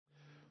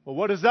Well,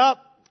 what is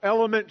up,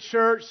 Element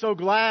Church? So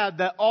glad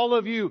that all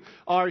of you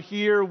are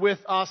here with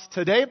us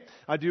today.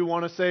 I do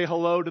want to say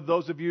hello to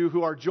those of you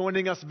who are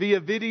joining us via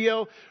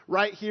video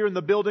right here in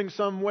the building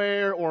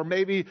somewhere, or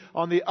maybe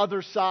on the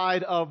other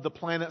side of the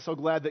planet. So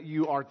glad that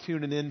you are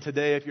tuning in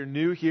today. If you're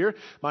new here,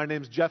 my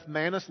name's Jeff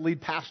Manis,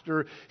 lead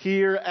pastor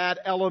here at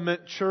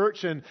Element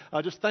Church, and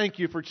just thank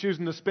you for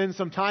choosing to spend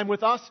some time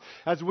with us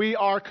as we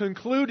are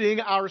concluding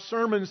our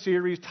sermon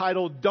series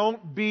titled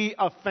 "Don't Be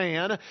a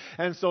Fan."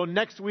 And so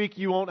next week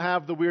you won't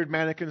have the weird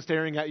mannequin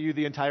staring at you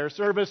the entire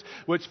service,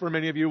 which for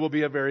many of you will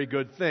be a very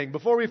good thing.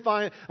 Before we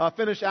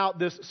finish out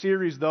this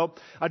series, though,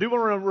 I do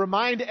want to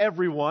remind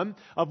everyone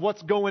of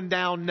what's going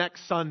down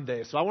next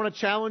Sunday. So I want to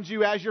challenge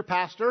you as your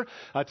pastor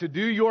to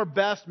do your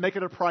best, make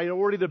it a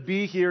priority to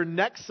be here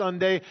next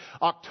Sunday,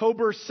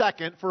 October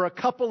 2nd, for a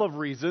couple of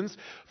reasons.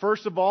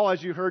 First of all,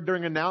 as you heard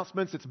during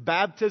announcements, it's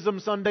Baptism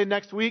Sunday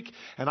next week,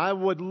 and I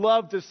would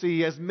love to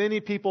see as many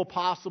people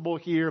possible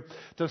here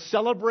to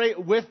celebrate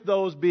with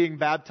those being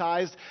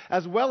baptized,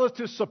 as well as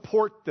to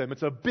support them.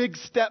 It's a big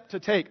step to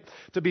take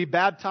to be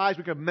baptized.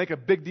 We can make a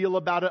big deal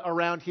about it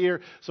around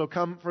here, so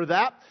come for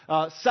that.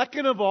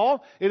 Second of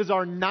all, it is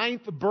our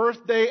 9th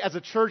birthday as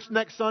a church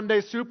next Sunday.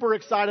 Super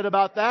excited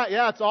about that.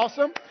 Yeah, it's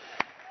awesome.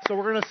 So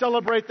we're going to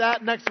celebrate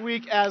that next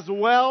week as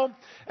well.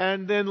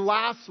 And then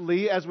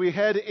lastly, as we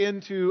head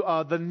into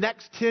the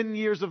next 10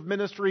 years of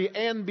ministry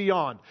and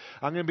beyond,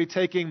 I'm going to be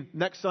taking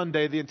next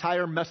Sunday the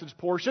entire message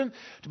portion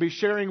to be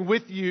sharing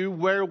with you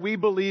where we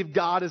believe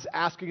God is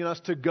asking us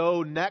to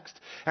go next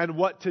and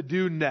what to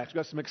do next. We've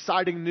got some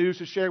exciting news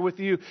to share with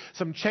you,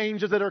 some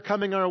changes that are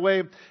coming our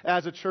way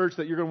as a church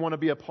that you're going to want to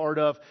be a part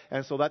of.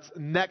 And so that's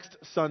next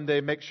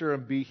Sunday. Make sure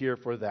and be here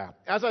for that.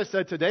 As I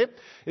said, today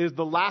is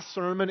the last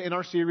sermon in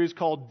our series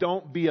called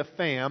Don't Be a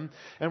Fan.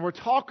 And we're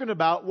talking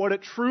about what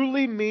it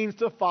truly means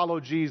to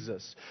follow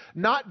Jesus.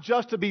 Not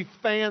just to be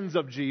fans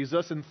of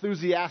Jesus,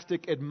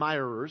 enthusiastic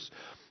admirers,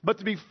 but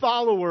to be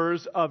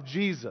followers of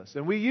Jesus.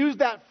 And we use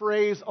that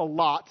phrase a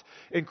lot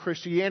in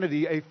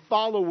Christianity, a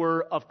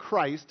follower of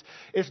Christ.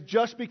 It's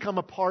just become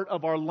a part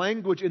of our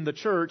language in the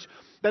church,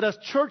 that as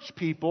church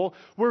people,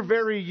 we're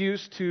very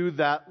used to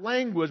that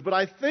language. But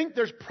I think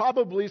there's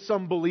probably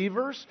some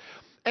believers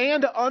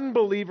and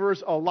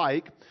unbelievers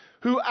alike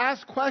who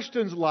ask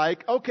questions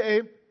like,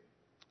 okay,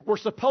 we're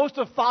supposed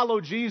to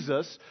follow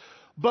Jesus,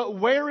 but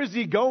where is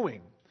he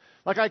going?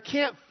 Like, I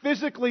can't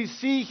physically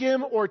see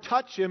him or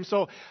touch him,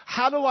 so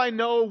how do I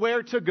know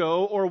where to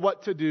go or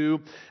what to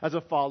do as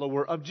a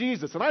follower of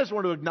Jesus? And I just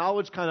want to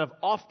acknowledge kind of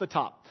off the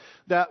top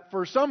that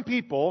for some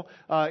people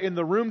in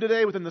the room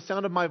today, within the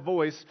sound of my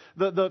voice,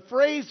 the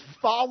phrase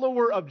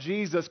follower of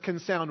Jesus can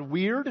sound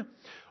weird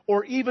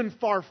or even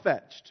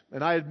far-fetched.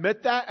 And I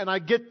admit that, and I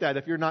get that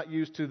if you're not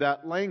used to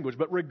that language.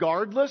 But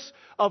regardless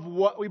of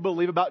what we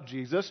believe about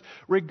Jesus,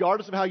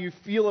 regardless of how you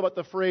feel about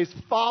the phrase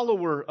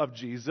follower of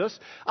Jesus,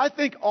 I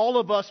think all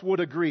of us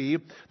would agree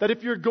that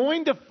if you're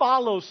going to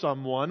follow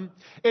someone,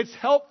 it's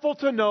helpful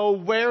to know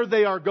where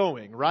they are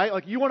going, right?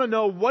 Like, you want to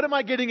know, what am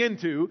I getting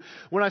into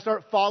when I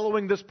start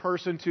following this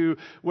person to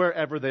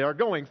wherever they are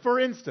going? For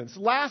instance,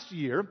 last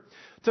year,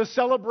 to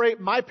celebrate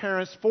my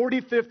parents'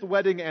 45th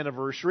wedding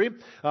anniversary,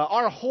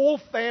 our whole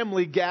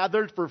family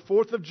gathered for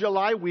 4th of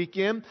July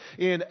weekend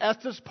in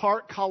Estes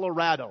Park,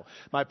 Colorado.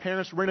 My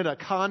parents rented a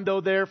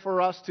condo there for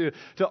us to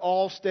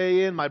all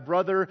stay in. My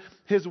brother,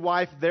 his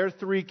wife, their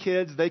 3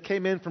 kids, they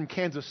came in from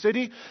Kansas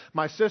City.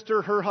 My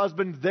sister, her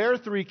husband, their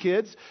 3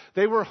 kids,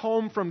 they were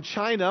home from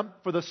China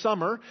for the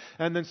summer.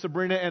 And then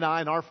Sabrina and I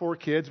and our 4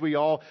 kids, we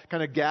all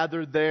kind of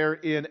gathered there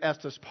in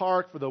Estes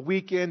Park for the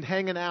weekend,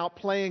 hanging out,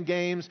 playing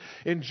games,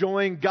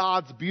 enjoying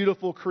God's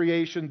beautiful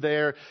creation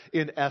there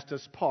in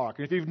Estes Park.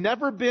 And if you've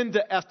never been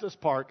to Estes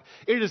Park,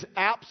 it is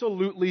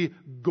absolutely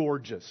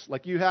gorgeous.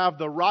 Like, you have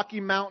the Rocky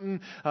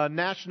Mountain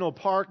National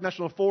Park,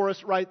 National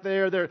Forest right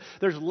there.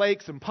 There's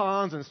lakes and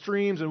ponds and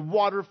streams and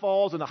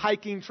waterfalls and the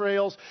hiking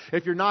trails.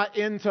 If you're not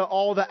into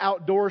all the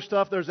outdoor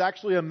stuff, there's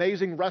actually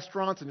amazing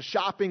restaurants and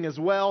shopping as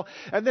well.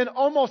 And then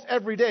almost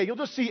every day, you'll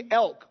just see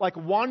elk like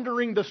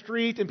wandering the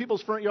street in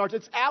people's front yards.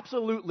 It's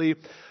absolutely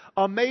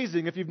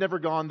amazing. If you've never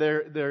gone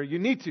there you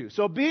need to.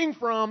 So being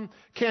from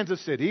Kansas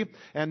City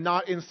and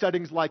not in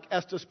settings like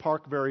Estes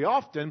Park very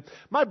often,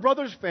 my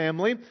brother's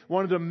family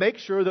wanted to make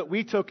sure that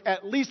we took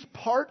at least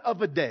part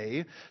of a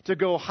day to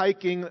go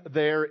hiking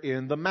there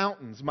in the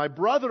mountains. My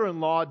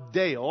brother-in-law,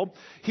 Dale,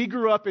 he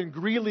grew up in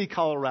Greeley,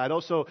 Colorado,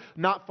 so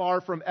not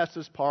far from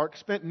Estes Park,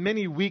 spent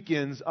many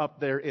weekends up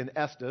there in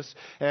Estes,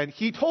 and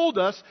he told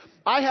us,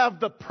 I have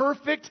the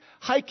perfect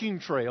hiking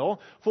trail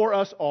for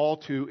us all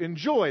to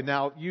enjoy.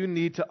 Now, you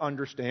need to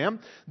understand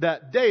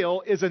that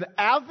Dale is an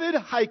avid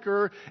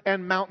hiker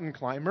and mountain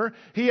climber.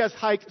 He has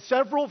hiked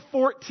several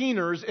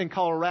 14ers in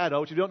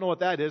Colorado, which you don't know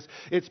what that is.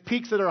 It's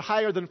peaks that are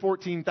higher than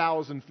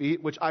 14,000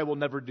 feet, which I will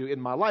never do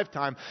in my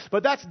lifetime.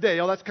 But that's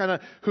Dale. That's kind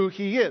of who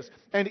he is.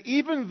 And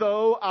even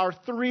though our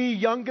 3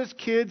 youngest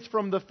kids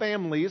from the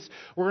families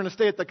were going to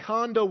stay at the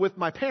condo with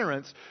my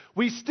parents,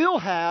 we still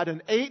had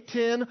an 8,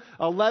 10,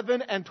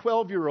 11, and 12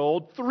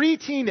 12-year-old, 3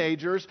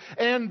 teenagers,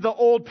 and the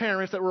old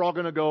parents that were all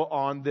going to go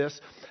on this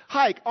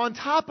hike. On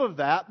top of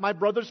that, my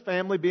brother's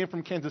family being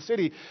from Kansas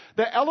City,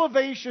 the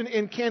elevation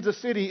in Kansas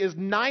City is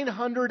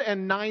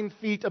 909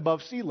 feet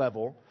above sea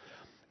level.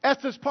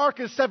 Estes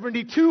Park is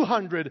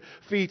 7,200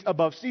 feet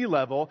above sea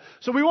level.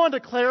 So we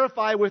wanted to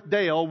clarify with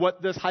Dale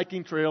what this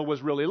hiking trail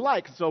was really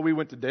like. So we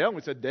went to Dale and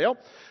we said, Dale,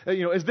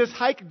 is this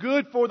hike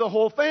good for the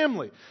whole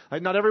family?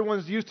 Like, not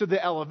everyone's used to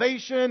the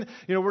elevation.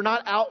 We're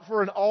not out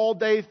for an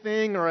all-day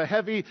thing or a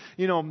heavy,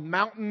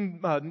 mountain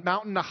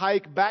to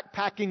hike,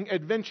 backpacking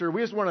adventure.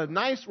 We just want a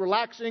nice,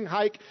 relaxing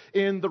hike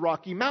in the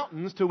Rocky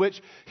Mountains, to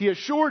which he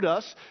assured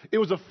us it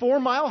was a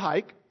 4-mile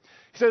hike.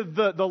 He said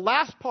the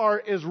last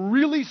part is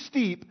really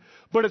steep,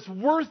 but it's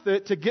worth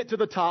it to get to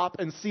the top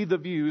and see the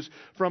views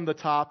from the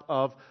top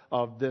of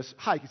this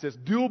hike. He says,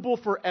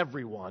 doable for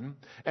everyone.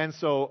 And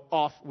so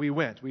off we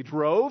went. We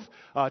drove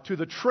to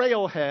the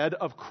trailhead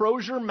of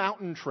Crozier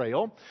Mountain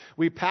Trail.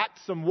 We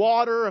packed some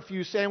water, a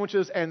few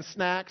sandwiches and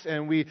snacks,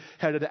 and we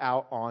headed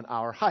out on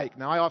our hike.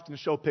 Now, I often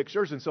show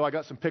pictures, and so I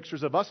got some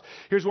pictures of us.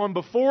 Here's one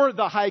before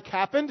the hike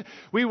happened.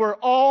 We were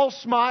all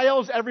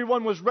smiles.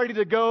 Everyone was ready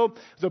to go. It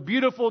was a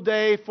beautiful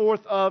day,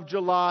 4th of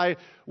July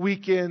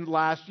weekend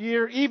last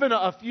year. Even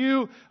a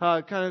few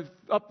kind of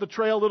up the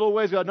trail a little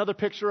ways, we got another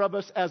picture of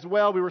us as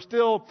well. We were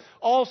still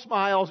all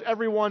smiles,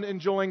 everyone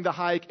enjoying the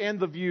hike, and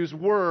the views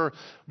were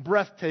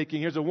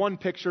breathtaking. Here's one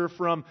picture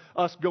from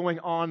us going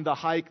on the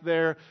hike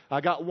there.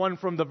 I got one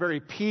from the very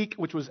peak,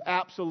 which was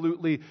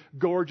absolutely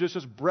gorgeous,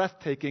 just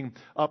breathtaking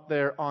up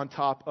there on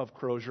top of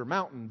Crozier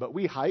Mountain. But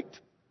we hiked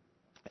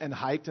and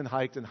hiked and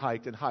hiked and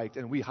hiked and hiked,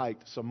 and we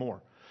hiked some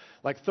more.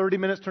 Like 30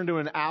 minutes turned to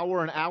an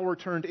hour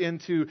turned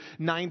into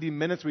 90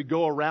 minutes. We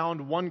go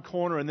around one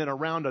corner and then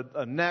around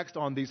a next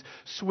on these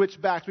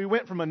switchbacks. We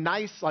went from a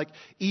nice,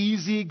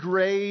 easy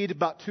grade,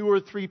 about 2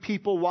 or 3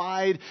 people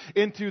wide,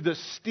 into the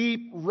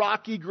steep,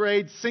 rocky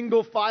grade,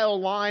 single file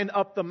line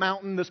up the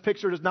mountain. This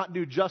picture does not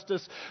do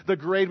justice the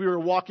grade we were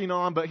walking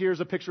on, but here's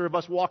a picture of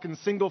us walking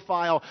single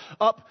file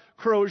up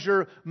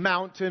Crozier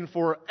Mountain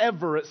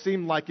forever. It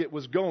seemed like it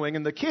was going.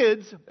 And the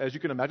kids, as you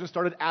can imagine,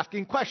 started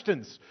asking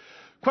questions.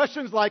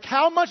 Questions like,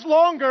 how much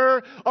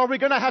longer are we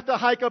going to have to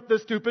hike up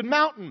this stupid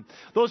mountain?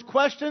 Those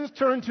questions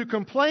turned to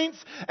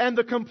complaints, and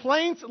the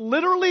complaints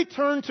literally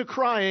turned to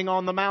crying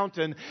on the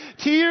mountain.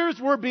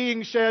 Tears were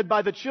being shed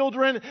by the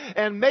children,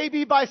 and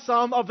maybe by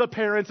some of the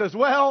parents as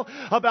well,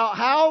 about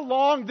how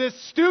long this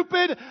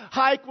stupid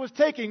hike was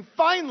taking.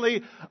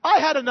 Finally, I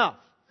had enough.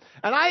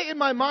 And I, in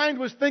my mind,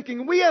 was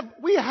thinking, we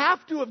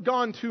have to have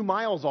gone 2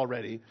 miles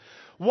already.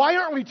 Why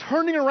aren't we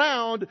turning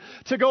around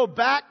to go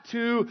back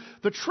to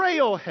the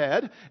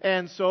trailhead?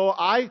 And so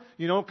I,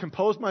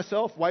 composed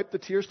myself, wiped the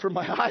tears from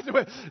my eyes,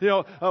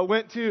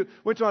 went to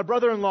my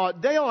brother-in-law,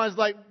 Dale, and I was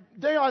like,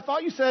 Dale, I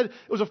thought you said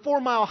it was a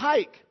 4-mile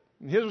hike.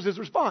 And here was his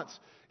response.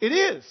 It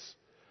is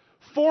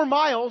 4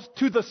 miles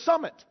to the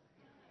summit.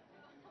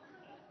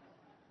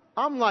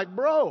 I'm like,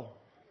 bro.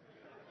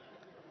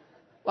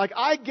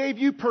 I gave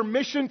you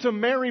permission to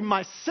marry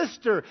my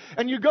sister,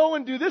 and you go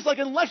and do this?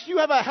 Unless you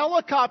have a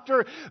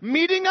helicopter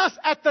meeting us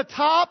at the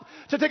top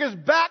to take us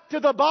back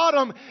to the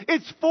bottom,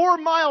 it's 4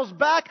 miles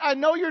back. I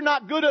know you're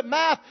not good at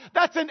math.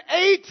 That's an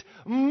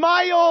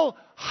 8-mile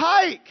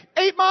hike.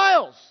 8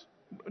 miles,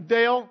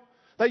 Dale,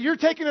 that you're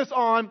taking us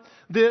on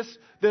this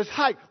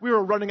hike. We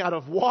were running out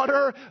of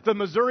water. The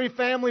Missouri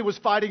family was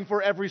fighting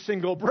for every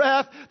single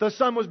breath. The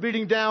sun was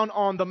beating down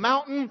on the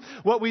mountain.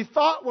 What we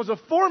thought was a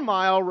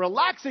 4-mile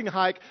relaxing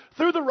hike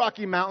through the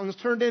Rocky Mountains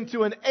turned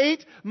into an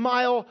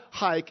 8-mile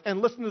hike. And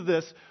listen to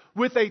this,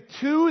 with a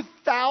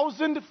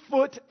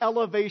 2,000-foot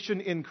elevation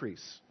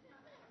increase.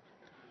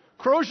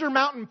 Crozier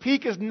Mountain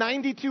Peak is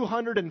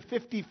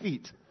 9,250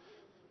 feet.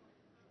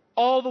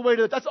 All the way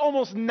to, that's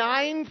almost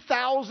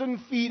 9,000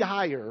 feet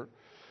higher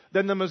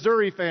than the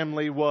Missouri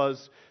family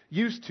was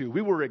used to.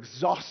 We were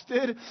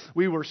exhausted.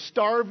 We were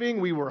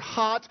starving. We were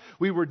hot.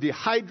 We were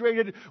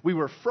dehydrated. We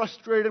were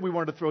frustrated. We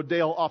wanted to throw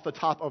Dale off the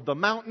top of the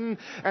mountain.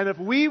 And if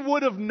we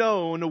would have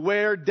known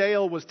where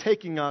Dale was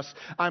taking us,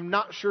 I'm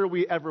not sure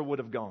we ever would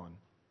have gone.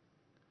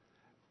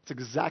 It's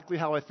exactly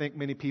how I think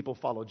many people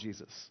follow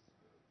Jesus.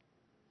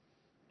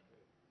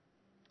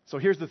 So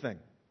here's the thing.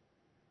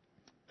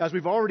 As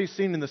we've already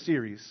seen in the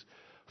series,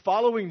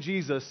 following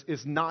Jesus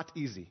is not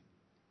easy.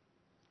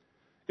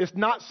 It's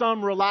not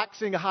some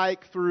relaxing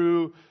hike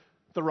through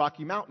the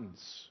Rocky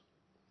Mountains.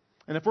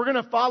 And if we're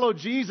going to follow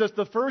Jesus,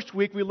 the first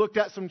week we looked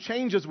at some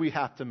changes we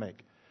have to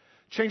make.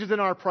 Changes in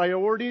our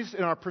priorities,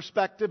 in our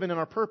perspective, and in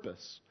our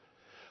purpose.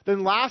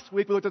 Then last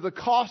week we looked at the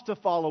cost of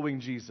following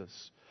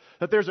Jesus.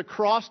 That there's a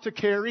cross to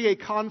carry, a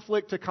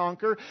conflict to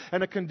conquer,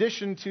 and a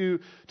condition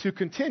to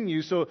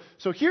continue. So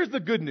here's the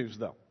good news,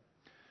 though.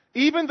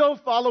 Even though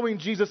following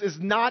Jesus is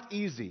not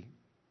easy,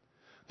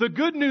 the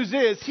good news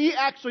is He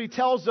actually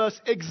tells us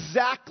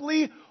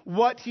exactly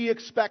what He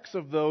expects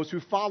of those who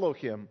follow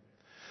Him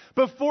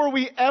before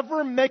we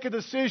ever make a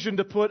decision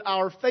to put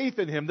our faith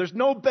in Him. There's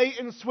no bait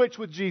and switch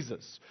with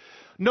Jesus.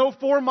 No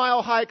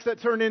 4-mile hikes that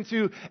turn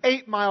into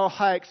 8-mile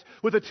hikes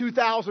with a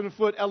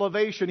 2,000-foot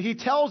elevation. He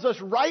tells us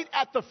right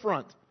at the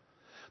front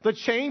the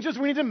changes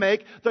we need to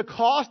make, the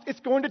cost it's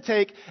going to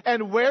take,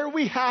 and where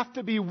we have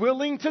to be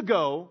willing to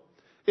go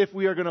if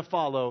we are going to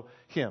follow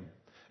Him.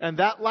 And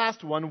that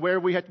last one, where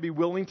we have to be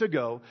willing to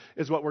go,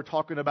 is what we're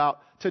talking about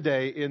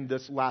today in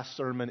this last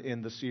sermon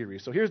in the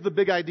series. So here's the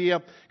big idea.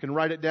 You can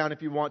write it down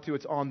if you want to.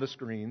 It's on the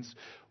screens.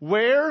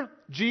 Where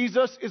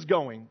Jesus is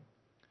going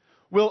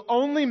will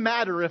only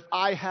matter if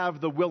I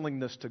have the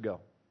willingness to go.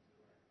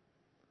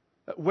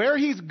 Where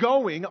He's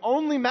going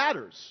only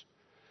matters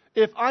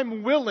if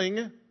I'm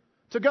willing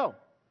to go.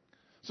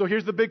 So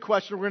here's the big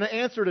question we're going to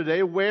answer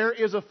today. Where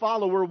is a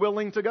follower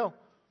willing to go?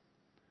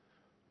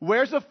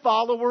 Where's a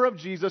follower of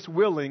Jesus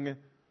willing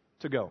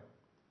to go?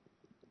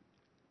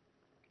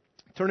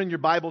 Turn in your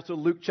Bible to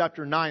Luke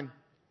chapter 9,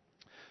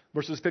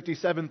 verses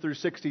 57 through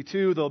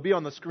 62. They'll be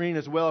on the screen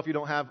as well if you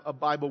don't have a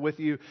Bible with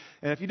you.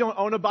 And if you don't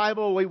own a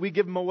Bible, we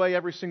give them away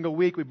every single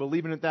week. We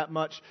believe in it that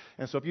much.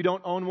 And so if you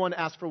don't own one,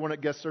 ask for one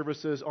at guest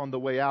services on the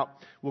way out.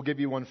 We'll give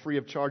you one free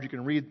of charge. You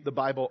can read the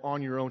Bible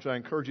on your own, which I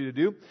encourage you to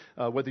do,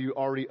 whether you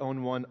already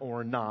own one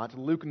or not.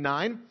 Luke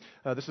 9,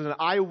 this is an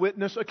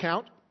eyewitness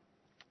account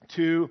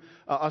to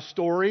a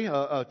story,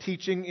 a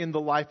teaching in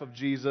the life of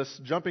Jesus.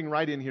 Jumping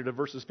right in here to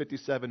verses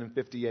 57 and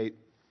 58, it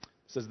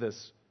says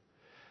this.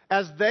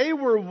 As they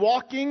were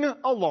walking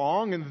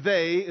along, and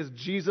they is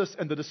Jesus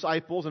and the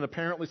disciples and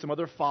apparently some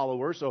other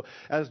followers. So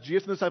as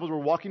Jesus and the disciples were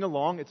walking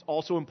along, it's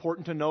also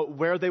important to note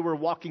where they were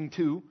walking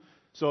to.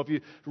 So if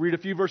you read a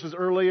few verses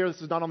earlier,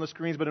 this is not on the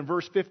screens, but in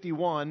verse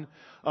 51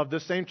 of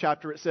this same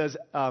chapter, it says,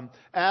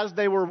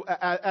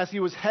 as he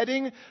was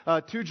heading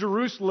to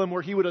Jerusalem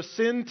where he would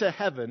ascend to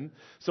heaven.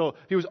 So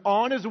he was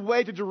on his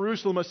way to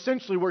Jerusalem,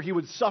 essentially where he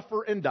would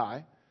suffer and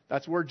die.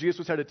 That's where Jesus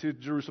was headed, to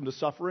Jerusalem to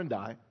suffer and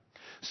die.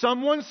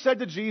 Someone said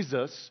to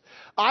Jesus,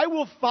 I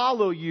will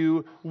follow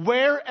you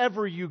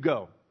wherever you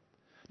go.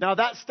 Now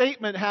that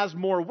statement has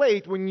more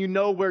weight when you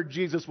know where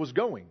Jesus was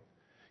going.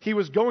 He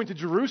was going to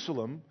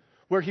Jerusalem,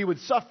 where he would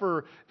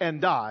suffer and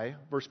die,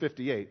 verse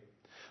 58.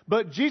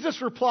 But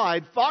Jesus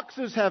replied,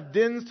 foxes have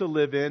dens to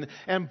live in,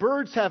 and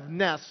birds have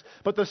nests,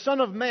 but the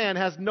Son of Man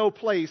has no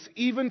place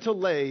even to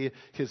lay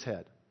his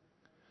head.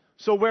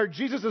 So where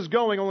Jesus is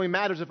going only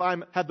matters if I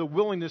have the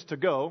willingness to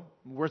go.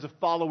 Where's a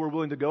follower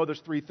willing to go? There's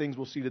 3 things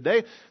we'll see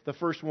today. The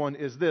first one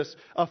is this.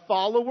 A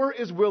follower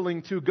is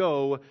willing to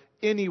go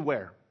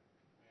anywhere.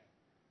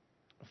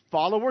 A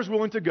follower is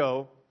willing to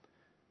go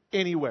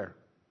anywhere.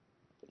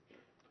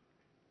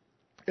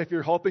 If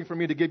you're hoping for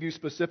me to give you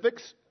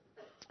specifics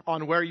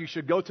on where you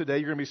should go today,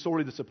 you're going to be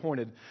sorely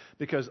disappointed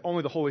because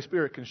only the Holy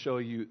Spirit can show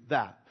you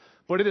that.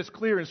 But it is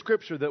clear in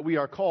Scripture that we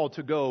are called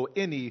to go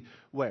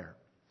anywhere.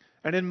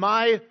 And in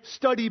my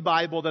study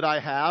Bible that I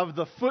have,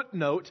 the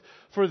footnote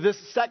for this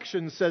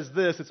section says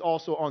this. It's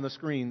also on the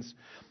screens.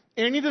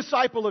 Any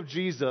disciple of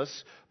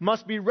Jesus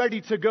must be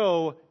ready to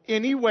go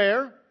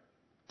anywhere,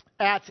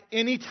 at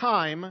any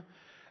time,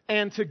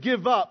 and to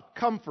give up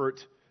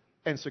comfort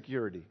and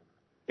security.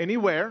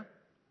 Anywhere,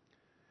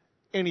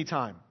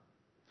 anytime.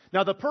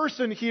 Now, the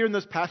person here in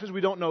this passage,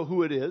 we don't know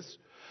who it is,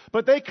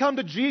 but they come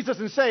to Jesus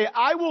and say,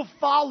 I will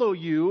follow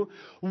you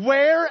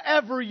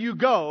wherever you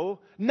go,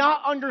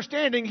 not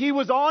understanding he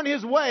was on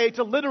his way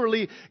to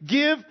literally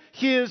give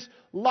his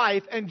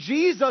life. And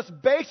Jesus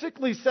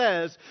basically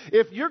says,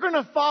 if you're going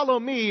to follow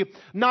me,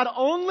 not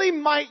only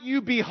might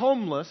you be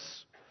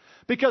homeless,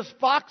 because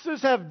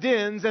foxes have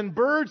dens and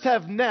birds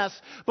have nests,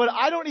 but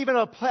I don't even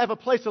have a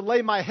place to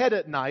lay my head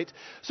at night.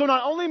 So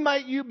not only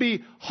might you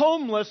be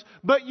homeless,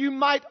 but you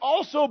might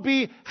also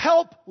be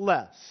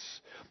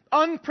helpless,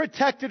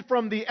 unprotected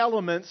from the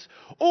elements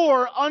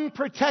or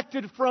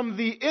unprotected from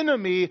the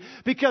enemy,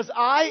 because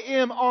I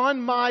am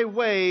on my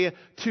way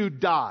to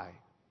die.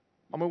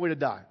 On my way to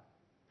die.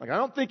 I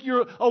don't think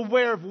you're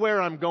aware of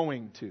where I'm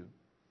going to.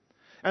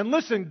 And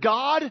listen,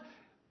 God,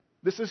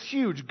 this is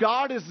huge.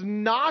 God is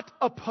not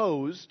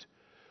opposed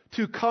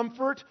to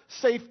comfort,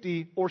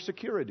 safety, or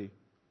security.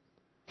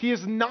 He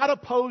is not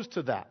opposed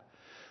to that.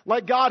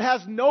 Like God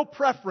has no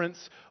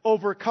preference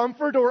over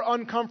comfort or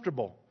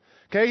uncomfortable.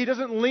 Okay, He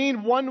doesn't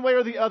lean one way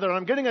or the other.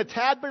 I'm getting a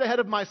tad bit ahead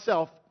of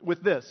myself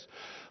with this.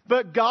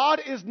 But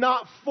God is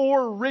not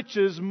for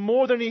riches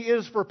more than He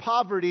is for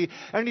poverty,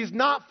 and He's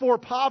not for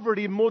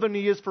poverty more than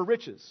He is for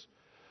riches.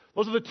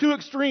 Those are the 2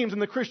 extremes in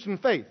the Christian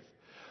faith.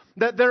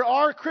 That there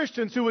are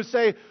Christians who would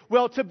say,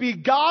 well, to be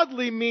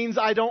godly means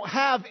I don't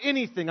have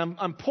anything,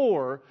 I'm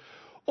poor.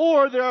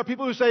 Or there are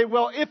people who say,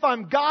 well, if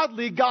I'm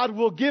godly, God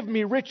will give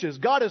me riches.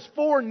 God is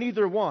for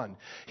neither one.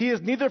 He is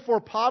neither for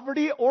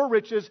poverty or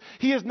riches.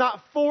 He is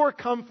not for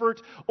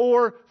comfort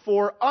or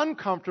for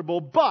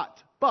uncomfortable. But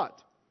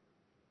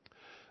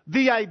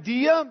the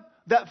idea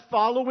that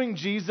following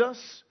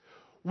Jesus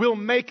will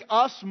make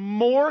us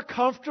more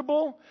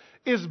comfortable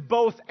is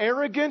both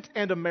arrogant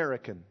and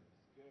American.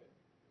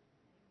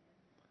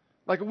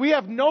 Like, we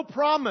have no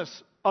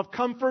promise of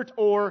comfort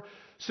or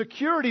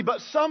security,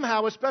 but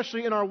somehow,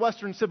 especially in our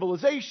Western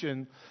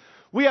civilization,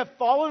 We have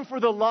fallen for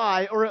the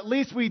lie, or at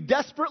least we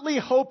desperately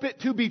hope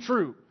it to be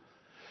true,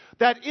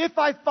 that if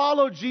I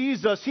follow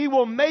Jesus, He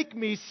will make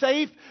me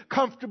safe,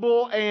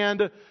 comfortable,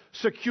 and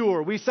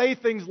secure. We say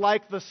things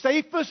like, the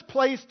safest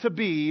place to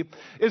be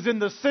is in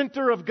the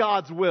center of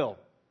God's will.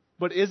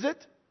 But is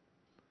it?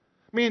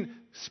 I mean,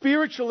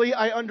 spiritually,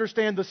 I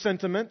understand the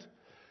sentiment,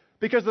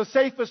 because the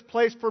safest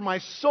place for my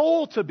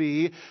soul to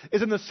be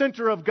is in the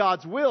center of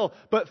God's will.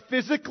 But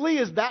physically,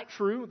 is that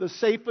true? The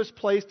safest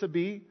place to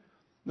be?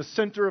 The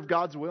center of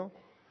God's will?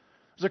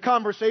 There's a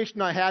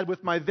conversation I had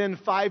with my then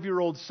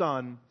 5-year-old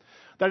son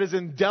that is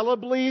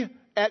indelibly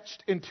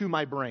etched into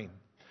my brain.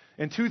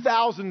 In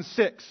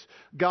 2006,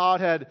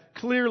 God had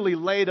clearly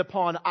laid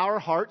upon our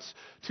hearts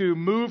to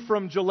move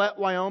from Gillette,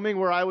 Wyoming,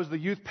 where I was the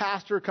youth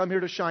pastor, come here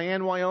to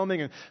Cheyenne,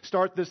 Wyoming, and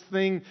start this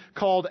thing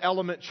called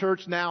Element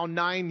Church now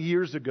 9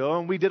 years ago.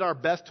 And we did our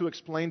best to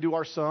explain to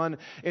our son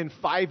in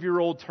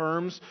 5-year-old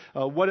terms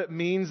what it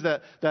means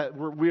that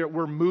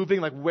we're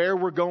moving, like where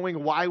we're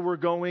going, why we're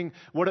going,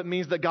 what it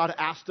means that God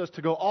asked us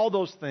to go, all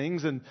those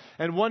things.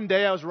 And one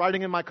day I was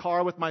riding in my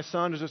car with my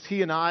son, it was just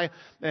he and I,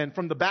 and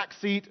from the back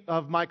seat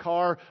of my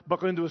car,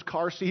 buckled into his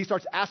car seat, he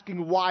starts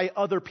asking why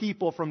other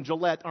people from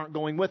Gillette aren't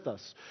going with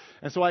us.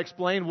 And so I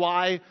explained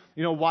why,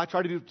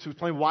 tried to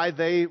explain why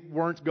they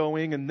weren't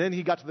going. And then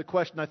he got to the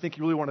question I think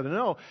he really wanted to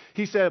know.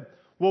 He said,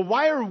 well,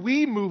 why are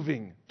we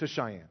moving to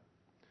Cheyenne?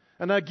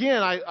 And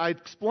again, I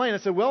explained, I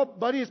said, well,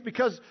 buddy, it's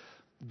because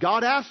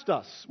God asked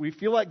us. We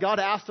feel like God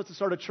asked us to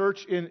start a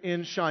church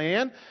in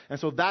Cheyenne. And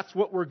so that's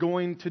what we're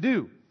going to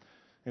do.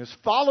 And his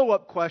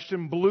follow-up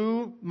question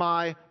blew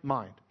my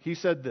mind. He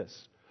said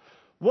this: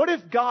 what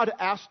if God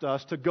asked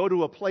us to go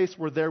to a place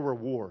where there were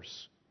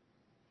wars?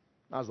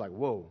 I was like,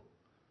 whoa,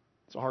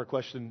 it's a hard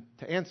question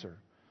to answer.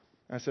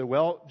 And I said,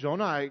 well,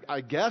 Jonah,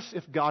 I guess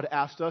if God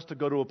asked us to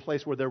go to a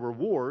place where there were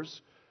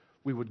wars,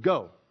 we would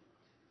go.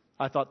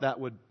 I thought that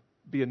would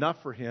be enough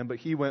for him, but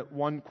he went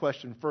one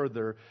question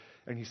further,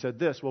 and he said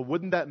this: well,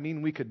 wouldn't that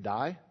mean we could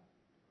die?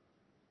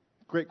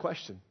 Great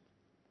question.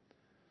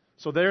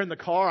 So there in the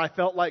car, I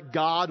felt like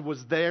God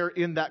was there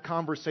in that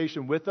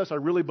conversation with us. I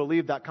really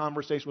believe that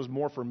conversation was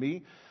more for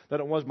me than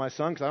it was my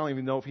son, because I don't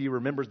even know if he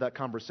remembers that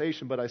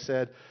conversation. But I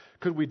said,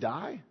 could we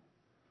die?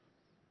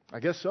 I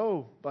guess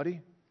so,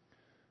 buddy.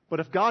 But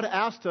if God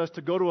asked us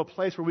to go to a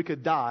place where we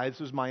could die, this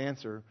is my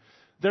answer,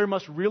 there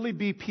must really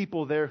be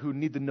people there who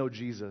need to know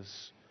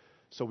Jesus.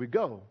 So we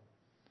go.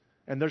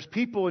 And there's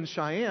people in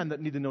Cheyenne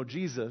that need to know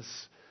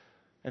Jesus.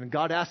 And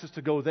God asked us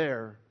to go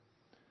there.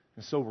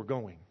 And so we're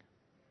going.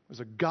 It was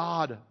a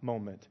God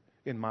moment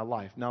in my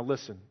life. Now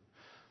listen,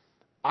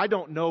 I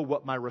don't know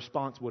what my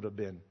response would have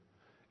been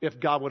if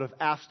God would have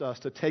asked us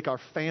to take our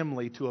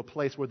family to a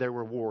place where there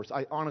were wars.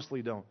 I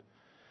honestly don't.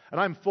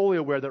 And I'm fully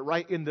aware that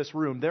right in this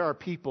room, there are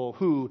people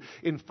who,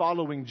 in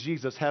following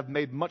Jesus, have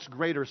made much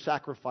greater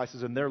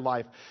sacrifices in their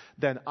life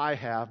than I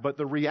have. But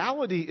the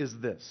reality is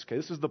this, okay,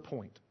 this is the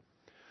point.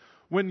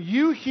 When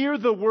you hear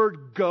the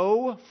word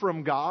go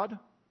from God,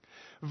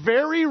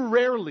 very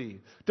rarely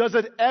does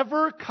it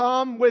ever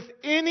come with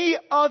any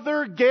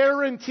other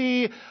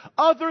guarantee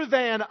other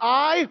than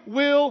I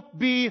will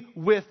be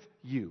with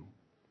you.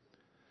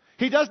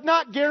 He does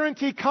not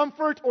guarantee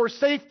comfort or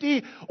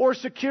safety or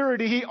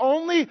security. He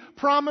only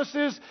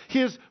promises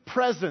His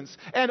presence.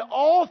 And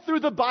all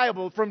through the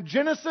Bible, from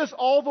Genesis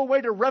all the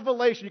way to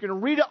Revelation, you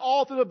can read it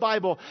all through the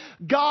Bible,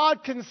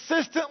 God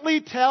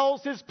consistently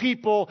tells His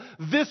people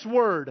this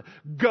word: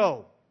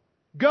 go.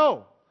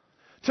 Go.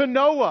 To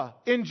Noah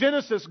in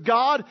Genesis,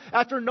 God,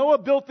 after Noah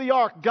built the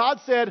ark, God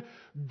said,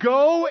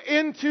 go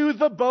into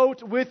the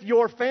boat with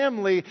your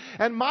family.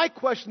 And my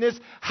question is,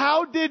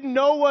 how did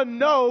Noah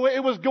know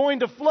it was going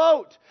to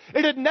float?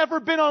 It had never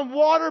been on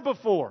water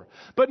before.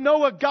 But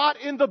Noah got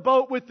in the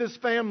boat with his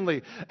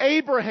family.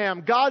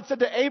 Abraham, God said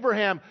to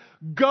Abraham,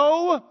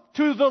 go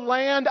to the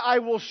land I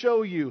will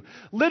show you.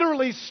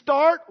 Literally,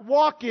 start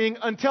walking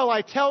until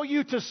I tell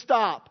you to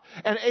stop.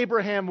 And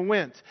Abraham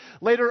went.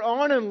 Later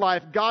on in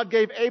life, God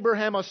gave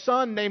Abraham a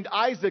son named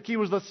Isaac. He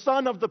was the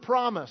son of the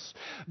promise.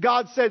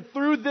 God said,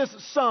 through this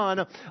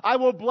son, I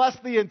will bless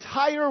the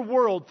entire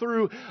world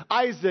through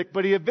Isaac.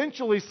 But He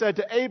eventually said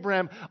to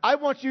Abraham, I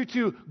want you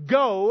to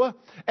go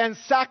and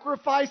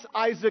sacrifice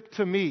Isaac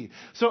to me.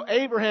 So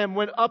Abraham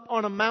went up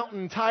on a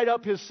mountain, tied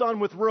up his son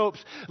with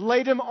ropes,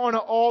 laid him on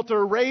an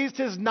altar, raised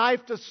his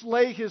knife to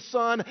slay his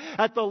son.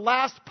 At the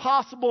last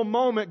possible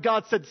moment,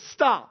 God said,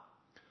 stop.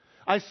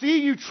 I see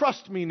you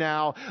trust me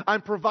now.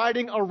 I'm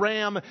providing a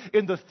ram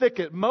in the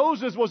thicket.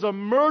 Moses was a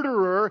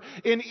murderer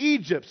in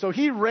Egypt, so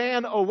he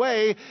ran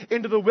away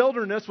into the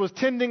wilderness, was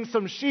tending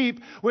some sheep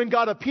when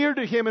God appeared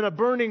to him in a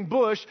burning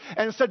bush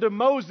and said to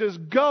Moses,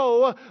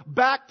 go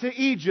back to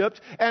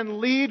Egypt and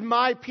lead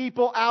my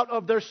people out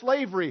of their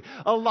slavery.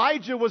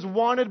 Elijah was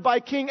wanted by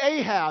King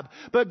Ahab,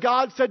 but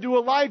God said to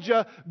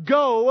Elijah,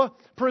 go,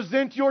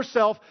 present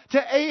yourself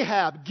to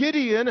Ahab.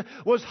 Gideon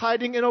was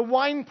hiding in a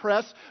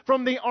winepress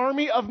from the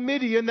army of Midian.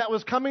 Midian that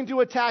was coming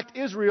to attack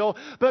Israel,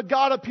 but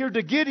God appeared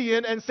to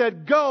Gideon and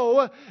said,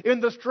 go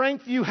in the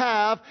strength you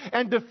have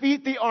and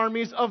defeat the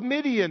armies of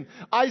Midian.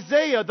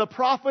 Isaiah, the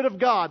prophet of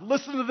God,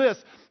 listen to this.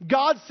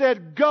 God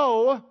said,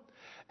 go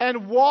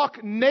and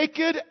walk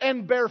naked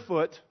and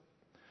barefoot,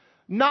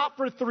 not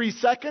for 3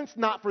 seconds,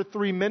 not for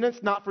 3 minutes,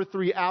 not for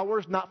 3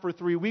 hours, not for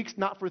 3 weeks,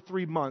 not for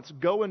 3 months.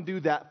 Go and do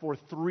that for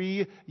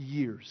 3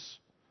 years.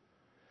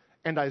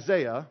 And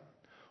Isaiah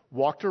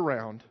walked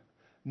around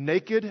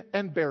naked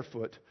and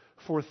barefoot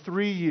for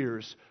 3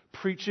 years,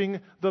 preaching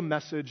the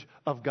message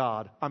of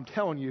God. I'm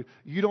telling you,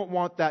 you don't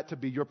want that to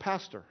be your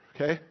pastor,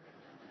 okay?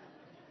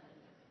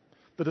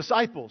 The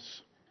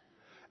disciples,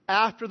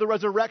 after the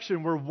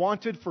resurrection, were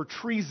wanted for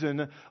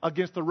treason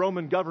against the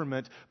Roman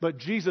government, but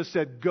Jesus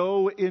said,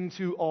 go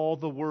into all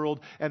the world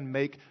and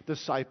make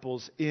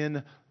disciples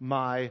in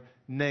my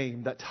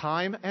name. That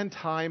time and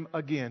time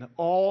again,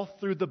 all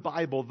through the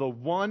Bible, the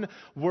one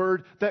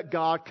word that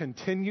God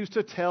continues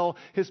to tell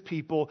His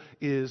people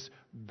is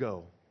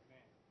go.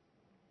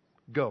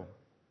 Go.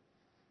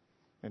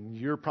 And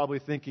you're probably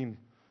thinking,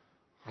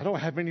 I don't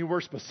have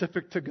anywhere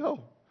specific to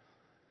go.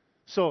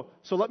 So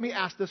let me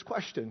ask this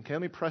question, okay?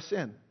 Let me press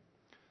in.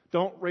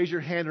 Don't raise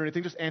your hand or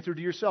anything, just answer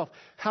to yourself.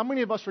 How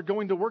many of us are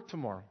going to work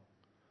tomorrow?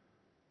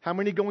 How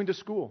many going to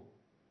school?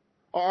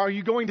 Are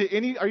you going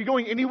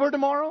anywhere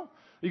tomorrow?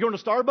 Are you going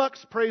to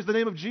Starbucks? Praise the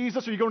name of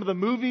Jesus. Are you going to the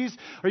movies?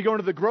 Are you going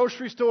to the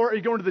grocery store? Are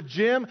you going to the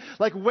gym?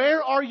 Like,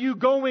 where are you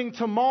going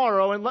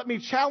tomorrow? And let me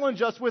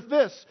challenge us with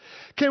this.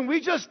 Can we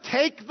just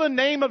take the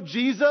name of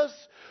Jesus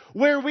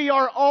where we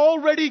are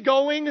already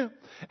going?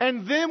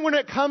 And then when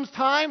it comes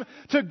time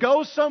to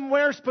go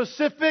somewhere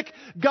specific,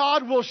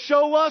 God will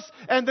show us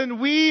and then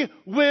we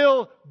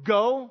will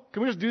go.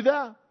 Can we just do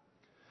that?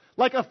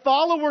 Like a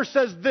follower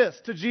says this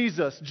to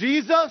Jesus,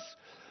 Jesus,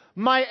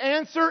 my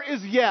answer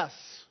is yes.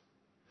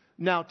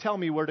 Now tell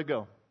me where to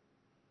go.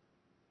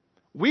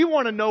 We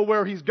want to know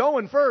where He's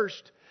going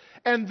first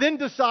and then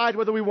decide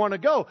whether we want to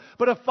go.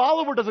 But a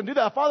follower doesn't do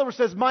that. A follower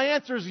says, my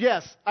answer is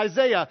yes.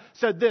 Isaiah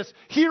said this,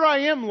 here I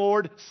am,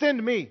 Lord,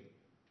 send me.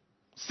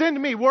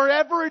 Send me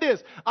wherever it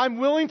is. I'm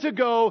willing to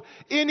go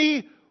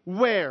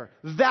anywhere.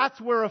 That's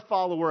where a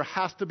follower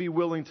has to be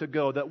willing to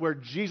go. That where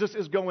Jesus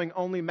is going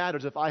only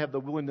matters if I have the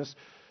willingness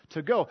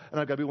to go. And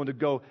I've got to be willing to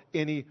go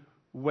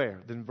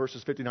anywhere. Then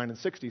verses 59 and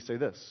 60 say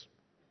this.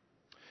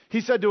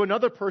 He said to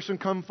another person,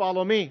 come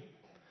follow me.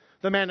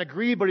 The man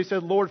agreed, but he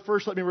said, Lord,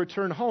 first let me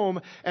return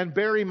home and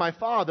bury my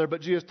father.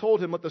 But Jesus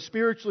told him, let the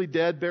spiritually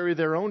dead bury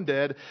their own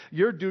dead.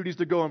 Your duty is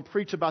to go and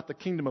preach about the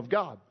kingdom of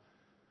God.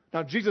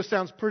 Now, Jesus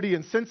sounds pretty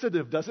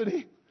insensitive, doesn't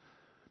he?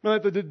 No,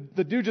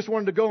 the dude just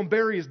wanted to go and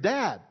bury his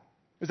dad.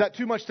 Is that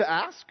too much to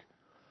ask?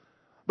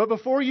 But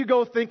before you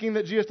go thinking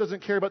that Jesus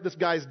doesn't care about this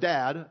guy's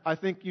dad, I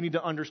think you need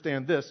to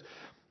understand this.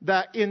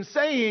 That in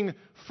saying,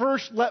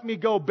 first let me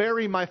go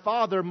bury my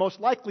father, most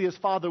likely his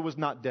father was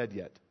not dead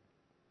yet.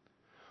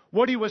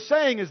 What he was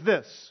saying is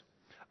this,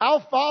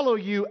 I'll follow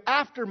you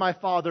after my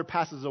father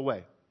passes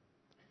away.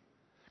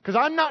 Because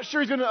I'm not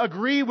sure he's going to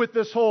agree with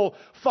this whole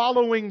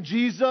following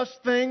Jesus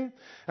thing.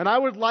 And I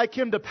would like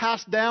him to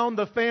pass down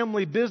the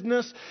family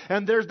business.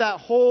 And there's that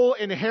whole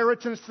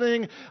inheritance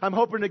thing I'm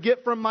hoping to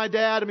get from my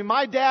dad. I mean,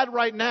 my dad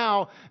right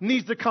now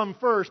needs to come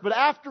first. But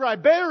after I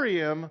bury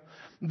him,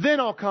 then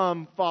I'll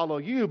come follow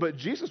you. But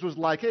Jesus was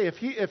like, hey,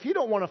 if he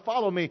don't want to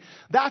follow me,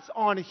 that's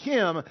on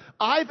him.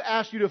 I've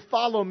asked you to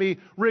follow me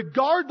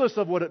regardless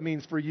of what it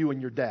means for you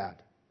and your dad.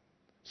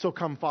 So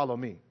come follow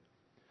me.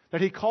 That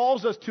He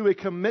calls us to a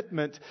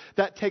commitment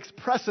that takes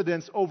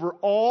precedence over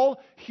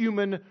all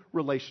human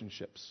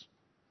relationships.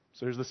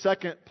 So here's the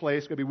second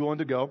place, going to be willing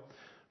to go.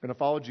 Going to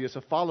follow Jesus.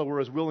 A follower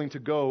is willing to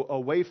go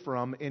away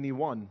from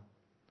anyone.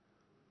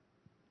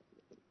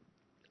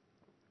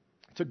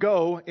 To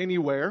go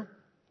anywhere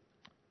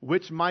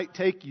which might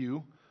take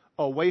you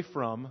away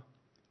from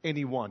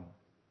anyone.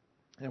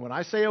 And when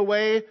I say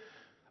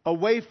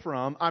away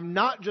from, I'm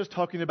not just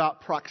talking about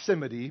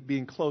proximity,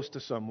 being close to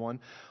someone,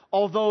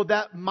 although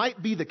that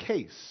might be the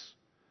case.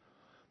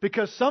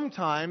 Because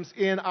sometimes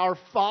in our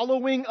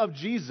following of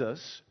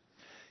Jesus,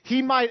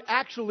 He might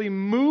actually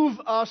move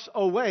us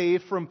away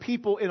from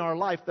people in our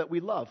life that we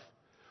love.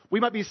 We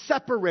might be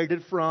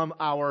separated from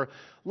our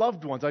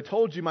loved ones. I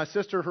told you, my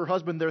sister, her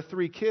husband, their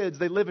 3 kids,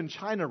 they live in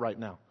China right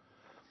now.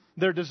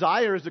 Their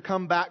desire is to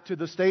come back to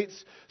the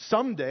States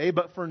someday,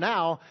 but for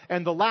now,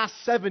 and the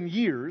last 7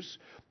 years,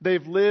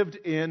 they've lived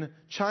in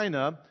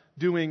China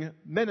doing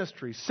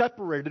ministry,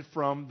 separated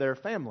from their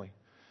family.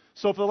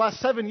 So for the last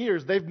 7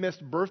 years, they've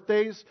missed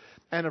birthdays,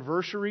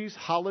 anniversaries,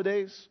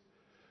 holidays.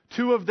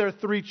 2 of their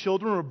 3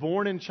 children were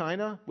born in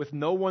China with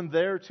no one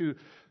there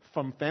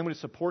from family to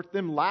support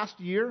them. Last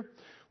year,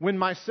 when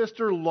my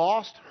sister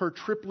lost her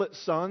triplet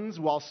sons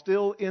while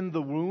still in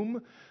the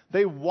womb,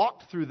 they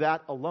walked through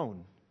that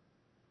alone.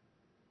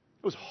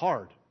 It was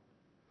hard.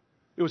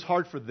 It was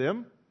hard for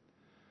them.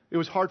 It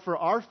was hard for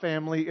our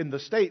family in the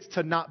States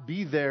to not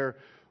be there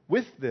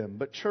with them.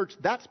 But church,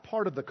 that's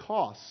part of the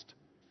cost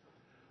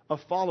of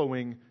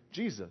following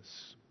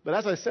Jesus. But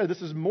as I said,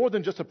 this is more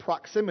than just a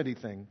proximity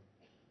thing.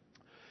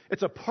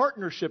 It's a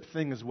partnership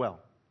thing as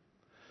well.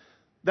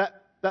 That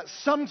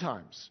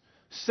sometimes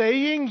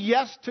saying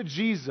yes to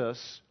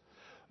Jesus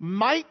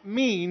might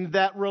mean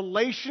that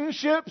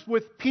relationships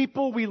with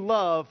people we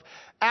love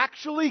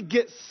actually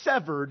get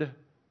severed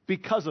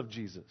because of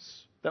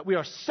Jesus. That we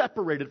are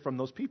separated from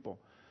those people.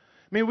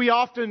 I mean, we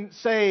often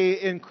say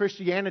in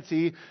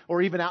Christianity,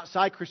 or even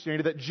outside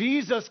Christianity, that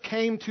Jesus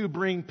came to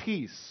bring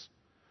peace.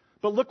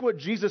 But look what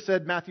Jesus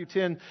said, Matthew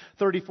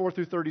 10:34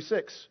 through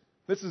 36.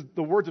 This is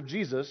the words of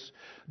Jesus.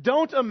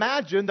 Don't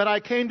imagine that I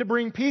came to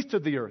bring peace to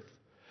the earth.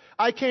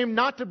 I came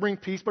not to bring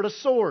peace, but a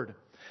sword.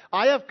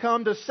 I have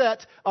come to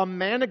set a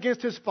man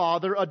against his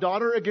father, a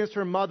daughter against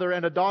her mother,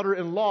 and a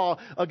daughter-in-law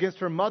against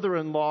her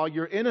mother-in-law.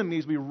 Your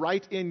enemies be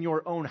right in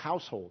your own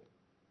household.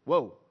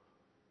 Whoa.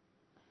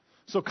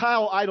 So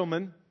Kyle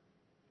Idleman,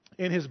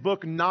 in his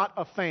book, Not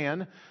a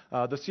Fan,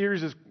 the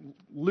series is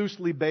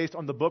loosely based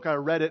on the book. I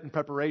read it in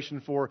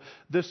preparation for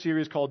this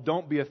series called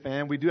Don't Be a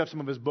Fan. We do have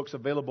some of his books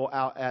available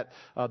out at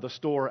the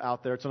store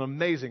out there. It's an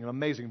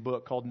amazing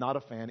book called Not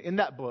a Fan. In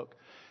that book,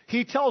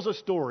 he tells a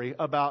story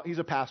about, he's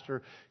a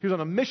pastor, he was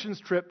on a missions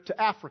trip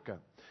to Africa.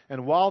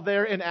 And while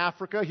there in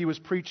Africa, he was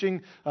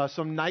preaching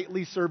some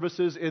nightly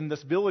services in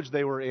this village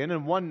they were in.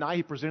 And one night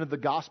he presented the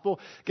gospel,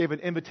 gave an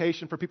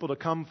invitation for people to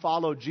come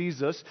follow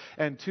Jesus.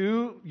 And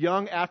two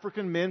young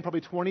African men,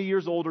 probably 20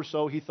 years old or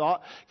so, he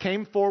thought,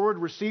 came forward,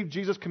 received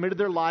Jesus, committed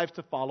their lives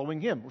to following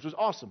him, which was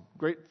awesome.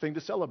 Great thing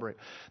to celebrate.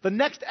 The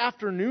next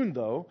afternoon,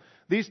 though,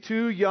 these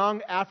two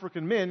young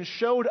African men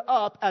showed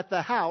up at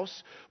the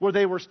house where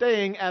they were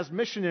staying as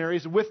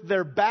missionaries with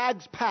their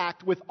bags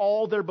packed with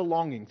all their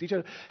belongings. Each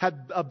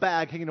had a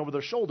bag hanging over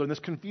their shoulder, and this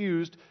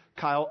confused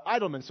Kyle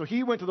Idleman. So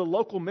he went to the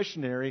local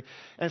missionary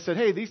and said,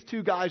 "Hey, these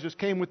two guys just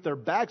came with their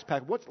bags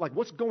packed.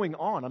 What's going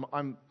on?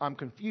 I'm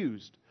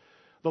confused."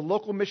 The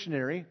local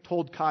missionary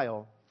told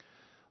Kyle,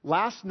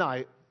 last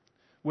night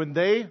when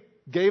they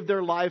gave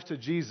their lives to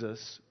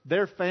Jesus,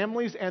 their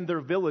families and their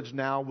village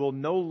now will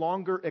no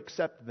longer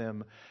accept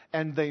them,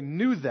 and they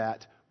knew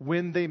that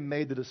when they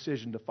made the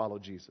decision to follow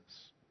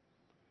Jesus.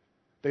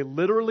 They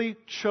literally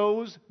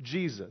chose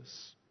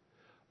Jesus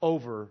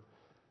over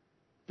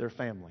their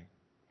family.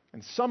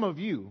 And some of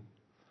you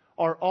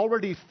are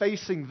already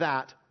facing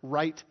that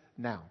right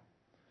now.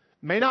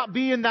 May not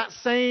be in that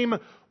same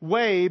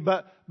way,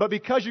 but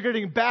because you're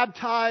getting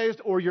baptized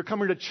or you're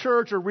coming to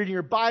church or reading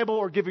your Bible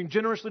or giving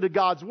generously to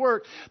God's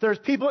work, there's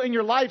people in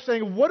your life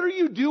saying, "What are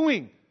you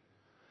doing?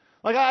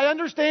 Like, I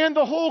understand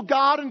the whole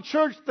God and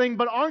church thing,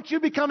 but aren't you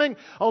becoming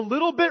a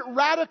little bit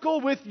radical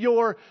with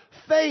your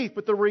faith?"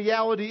 But the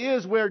reality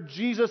is, where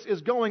Jesus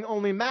is going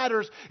only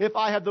matters if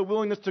I have the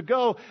willingness to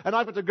go, and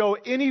I've got to go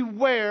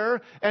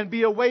anywhere and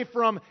be away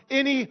from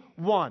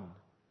anyone.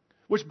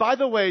 Which, by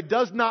the way,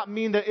 does not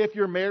mean that if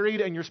you're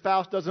married and your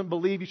spouse doesn't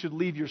believe, you should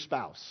leave your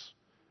spouse.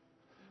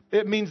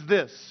 It means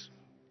this,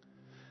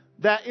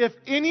 that if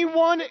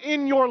anyone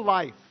in your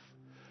life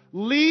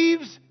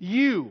leaves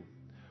you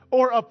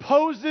or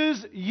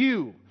opposes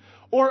you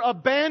or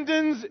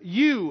abandons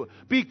you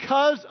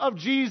because of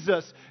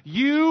Jesus,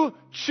 you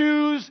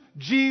choose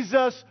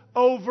Jesus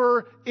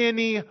over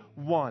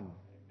anyone.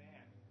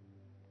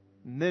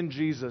 And then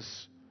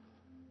Jesus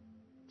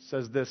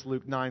says this,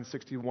 Luke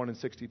 9:61 and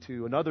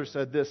 62. Another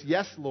said this,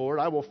 "Yes, Lord,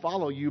 I will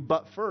follow you,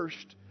 but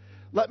first,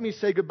 let me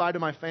say goodbye to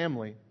my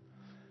family."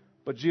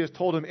 But Jesus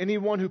told him,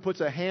 "Anyone who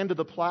puts a hand to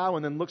the plow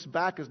and then looks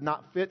back is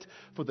not fit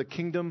for the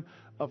kingdom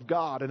of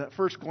God." And at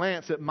first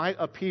glance, it might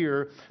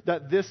appear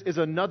that this is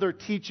another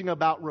teaching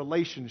about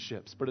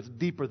relationships, but it's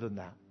deeper than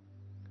that.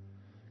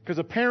 Because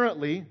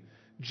apparently,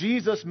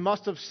 Jesus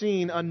must have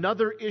seen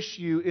another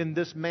issue in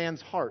this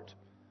man's heart.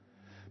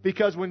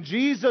 Because when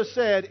Jesus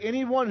said,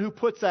 "Anyone who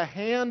puts a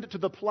hand to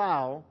the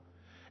plow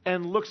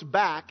and looks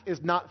back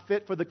is not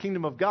fit for the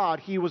kingdom of God,"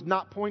 he was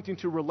not pointing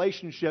to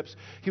relationships.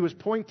 He was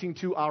pointing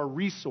to our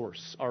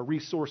resources,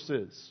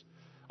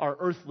 our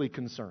earthly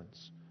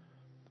concerns.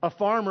 A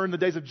farmer in the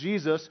days of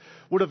Jesus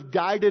would have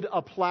guided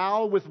a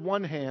plow with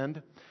one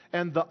hand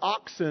and the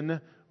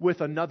oxen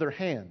with another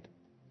hand.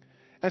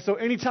 And so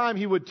anytime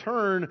he would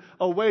turn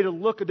away to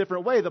look a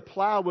different way, the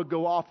plow would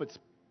go off its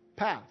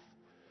path.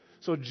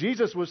 So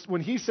Jesus was,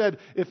 when he said,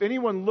 if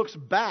anyone looks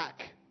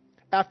back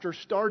after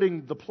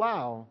starting the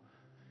plow,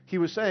 he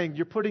was saying,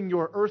 you're putting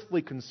your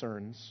earthly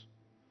concerns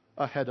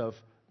ahead of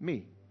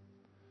me.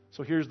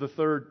 So here's the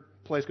third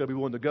place I've got to be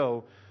willing to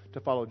go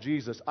to follow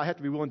Jesus. I have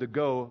to be willing to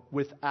go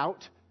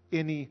without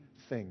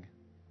anything.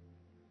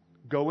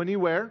 Go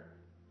anywhere,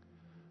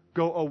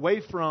 go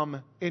away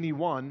from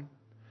anyone,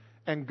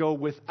 and go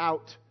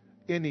without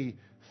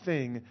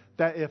anything.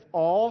 That if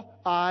all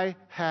I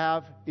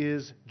have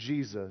is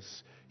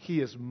Jesus,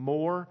 He is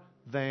more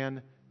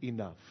than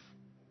enough.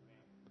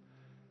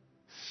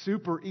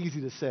 Super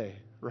easy to say,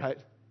 right?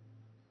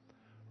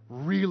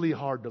 Really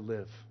hard to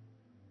live.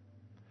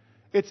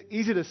 It's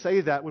easy to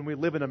say that when we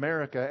live in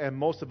America and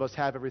most of us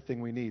have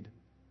everything we need.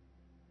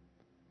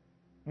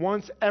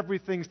 Once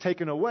everything's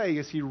taken away,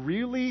 is He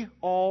really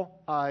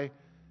all I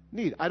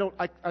need? I don't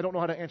know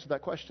how to answer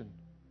that question.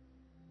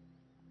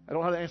 I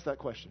don't know how to answer that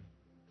question.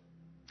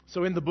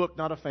 So in the book,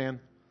 Not a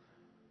Fan,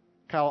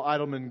 Kyle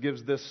Idleman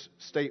gives this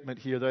statement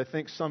here that I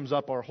think sums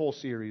up our whole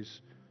series.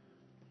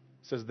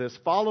 It says this: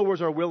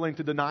 followers are willing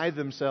to deny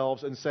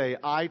themselves and say,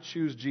 I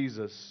choose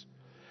Jesus.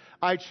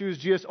 I choose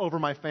Jesus over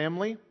my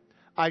family.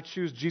 I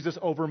choose Jesus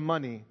over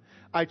money.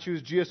 I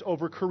choose Jesus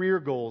over career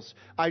goals.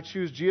 I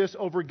choose Jesus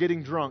over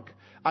getting drunk.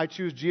 I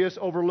choose Jesus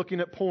over looking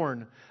at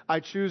porn. I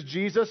choose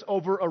Jesus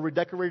over a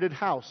redecorated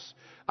house.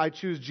 I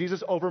choose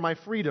Jesus over my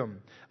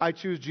freedom. I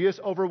choose Jesus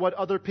over what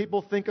other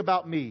people think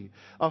about me.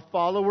 A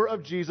follower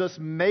of Jesus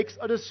makes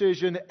a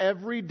decision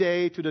every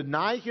day to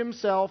deny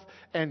himself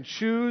and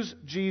choose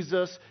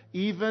Jesus,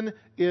 even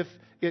if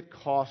it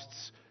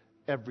costs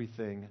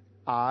everything.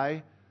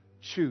 I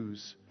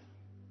choose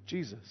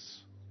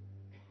Jesus.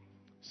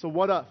 So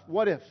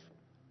what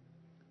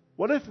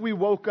if we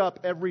woke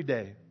up every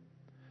day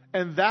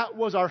and that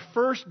was our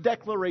first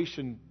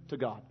declaration to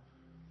God?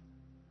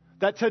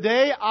 That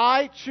today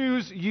I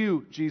choose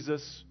you,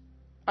 Jesus.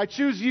 I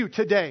choose you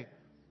today.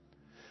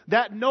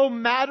 That no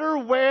matter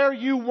where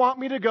you want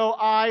me to go,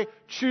 I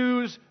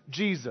choose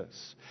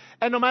Jesus.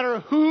 And no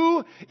matter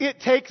who it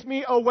takes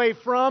me away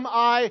from,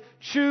 I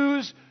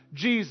choose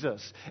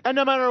Jesus. And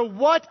no matter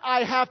what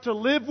I have to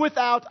live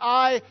without,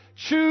 I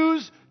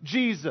choose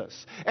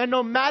Jesus. And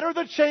no matter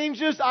the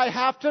changes I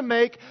have to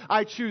make,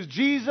 I choose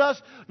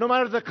Jesus. No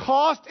matter the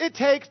cost it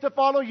takes to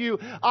follow you,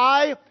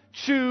 I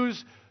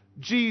choose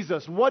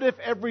Jesus. What if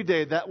every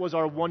day that was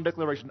our one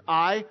declaration?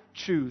 I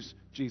choose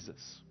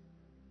Jesus.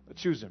 I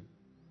choose him.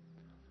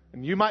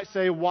 And you might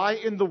say, why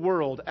in the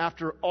world,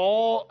 after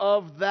all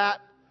of that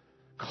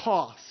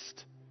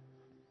cost,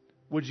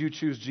 would you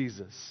choose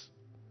Jesus?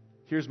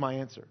 Here's my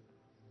answer.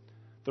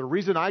 The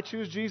reason I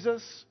choose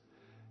Jesus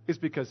is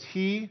because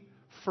he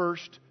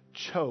first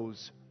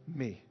chose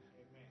me.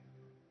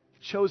 He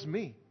chose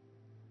me.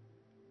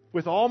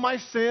 With all my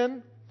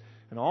sin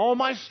and all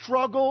my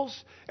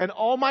struggles and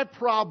all my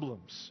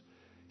problems,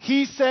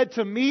 he said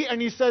to me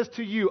and he says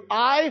to you,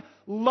 I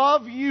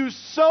love you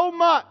so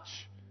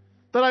much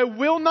that I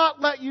will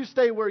not let you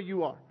stay where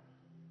you are.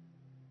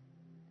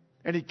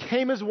 And he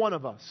came as one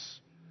of us,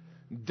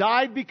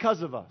 died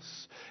because of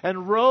us,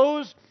 and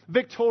rose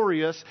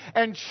victorious,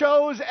 and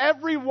chose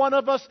every one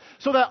of us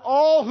so that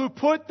all who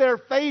put their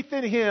faith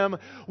in him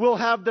will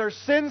have their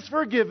sins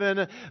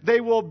forgiven, they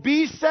will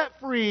be set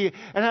free,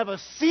 and have a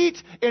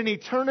seat in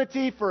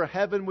eternity for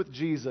heaven with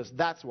Jesus.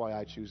 That's why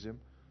I choose him.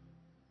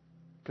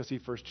 Because he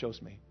first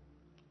chose me.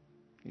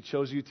 He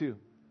chose you too.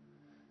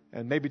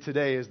 And maybe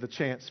today is the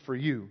chance for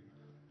you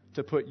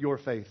to put your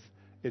faith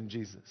in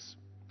Jesus.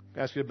 I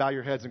ask you to bow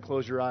your heads and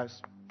close your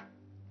eyes.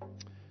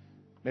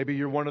 Maybe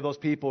you're one of those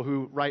people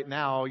who right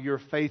now your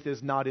faith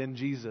is not in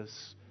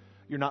Jesus.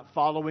 You're not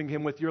following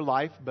him with your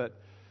life, but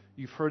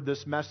you've heard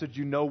this message,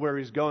 you know where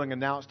he's going,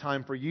 and now it's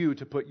time for you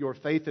to put your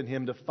faith in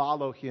him, to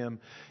follow him.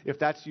 If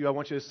that's you, I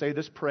want you to say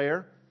this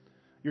prayer.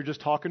 You're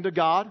just talking to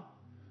God,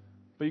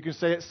 but you can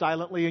say it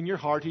silently in your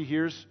heart. He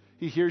hears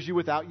you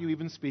without you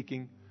even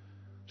speaking.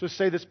 Just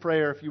say this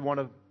prayer if you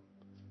want to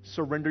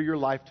surrender your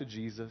life to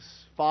Jesus.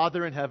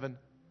 Father in heaven,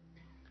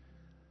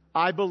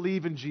 I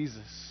believe in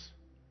Jesus.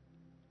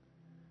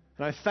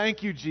 And I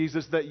thank you,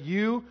 Jesus, that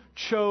you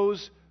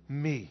chose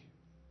me.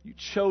 You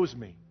chose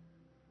me.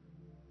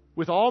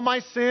 With all my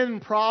sin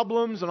and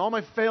problems and all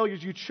my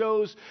failures, you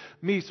chose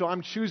me. So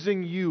I'm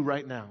choosing you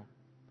right now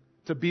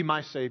to be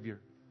my Savior.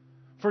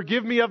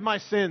 Forgive me of my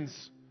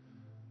sins.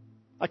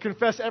 I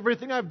confess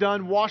everything I've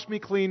done. Wash me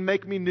clean.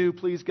 Make me new,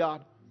 please,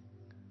 God.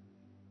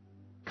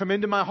 Come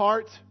into my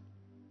heart.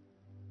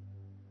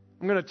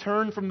 I'm going to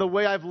turn from the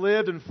way I've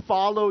lived and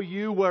follow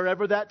you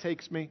wherever that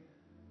takes me.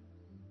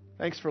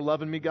 Thanks for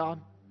loving me, God.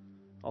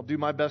 I'll do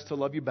my best to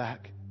love you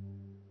back.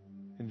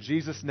 In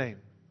Jesus' name,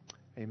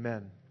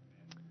 amen.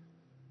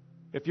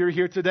 If you're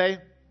here today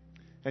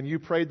and you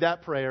prayed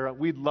that prayer,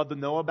 we'd love to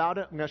know about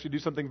it. I'm going to actually do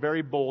something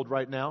very bold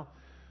right now.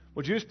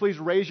 Would you just please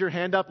raise your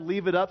hand up,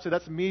 leave it up. Say,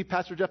 that's me,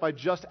 Pastor Jeff. I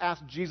just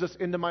asked Jesus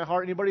into my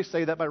heart. Anybody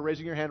say that by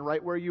raising your hand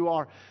right where you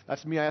are?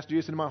 That's me. I asked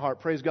Jesus into my heart.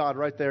 Praise God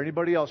right there.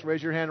 Anybody else?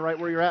 Raise your hand right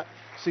where you're at.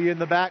 See you in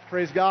the back.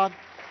 Praise God.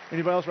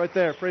 Anybody else right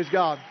there? Praise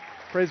God.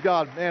 Praise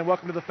God. Man,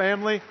 welcome to the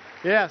family.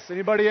 Yes.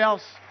 Anybody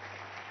else?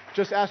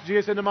 Just ask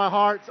Jesus into my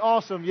heart. It's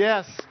awesome.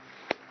 Yes.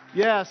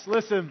 Yes.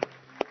 Listen,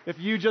 if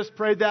you just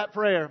prayed that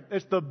prayer,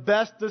 it's the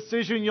best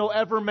decision you'll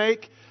ever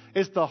make.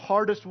 It's the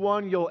hardest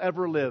one you'll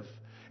ever live.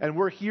 And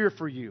we're here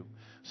for you.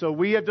 So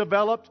we have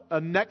developed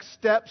a next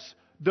steps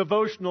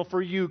devotional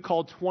for you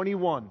called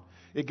 21.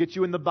 It gets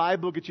you in the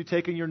Bible, gets you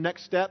taking your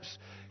next steps,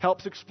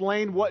 helps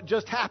explain what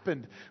just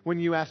happened when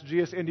you asked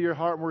Jesus into your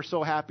heart. And we're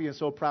so happy and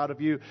so proud of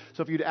you.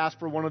 So if you'd ask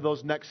for one of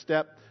those next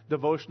step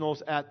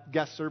devotionals at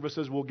guest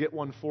services, we'll get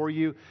one for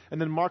you.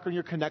 And then mark on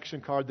your connection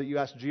card that you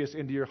asked Jesus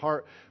into your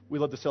heart. We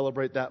love to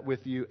celebrate that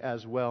with you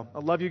as well. I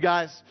love you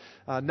guys.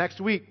 Next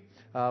week,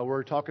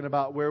 we're talking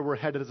about where we're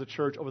headed as a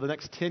church over the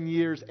next 10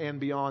 years and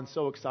beyond.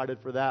 So excited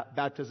for that.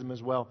 Baptism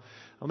as well.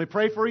 Let me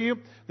pray for you,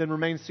 then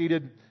remain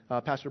seated.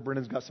 Pastor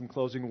Brennan's got some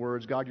closing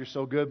words. God, you're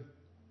so good.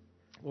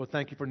 Lord,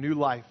 thank you for new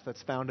life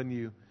that's found in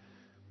you.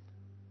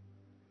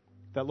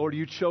 that, Lord,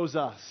 you chose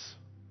us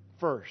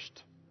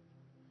first.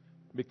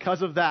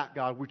 Because of that,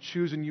 God, we're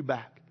choosing you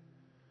back.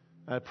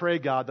 I pray,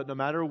 God, that no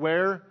matter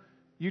where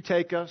you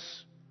take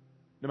us,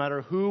 no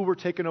matter who we're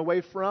taken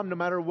away from, no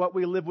matter what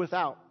we live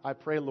without, I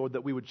pray, Lord,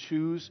 that we would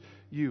choose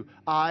you.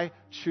 I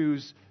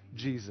choose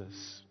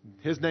Jesus. In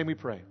His name we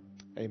pray.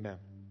 Amen.